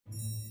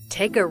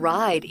Take a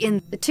ride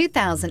in the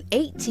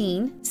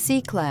 2018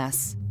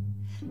 C-Class.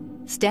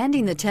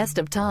 Standing the test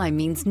of time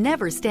means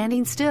never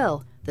standing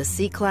still. The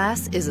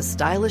C-Class is a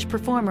stylish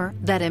performer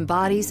that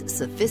embodies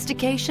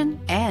sophistication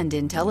and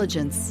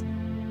intelligence.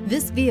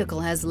 This vehicle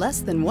has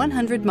less than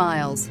 100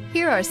 miles.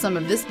 Here are some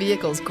of this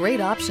vehicle's great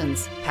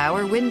options: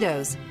 power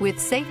windows with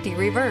safety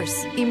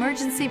reverse,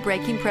 emergency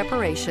braking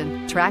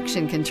preparation,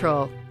 traction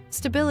control,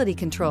 stability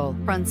control,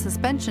 front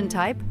suspension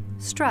type,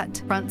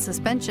 strut, front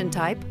suspension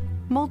type,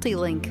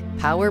 multi-link,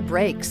 power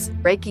brakes,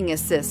 braking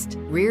assist,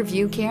 rear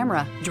view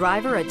camera,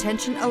 driver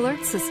attention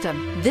alert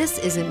system. This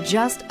isn't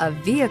just a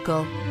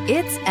vehicle,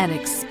 it's an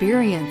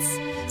experience.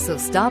 So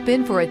stop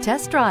in for a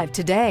test drive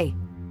today.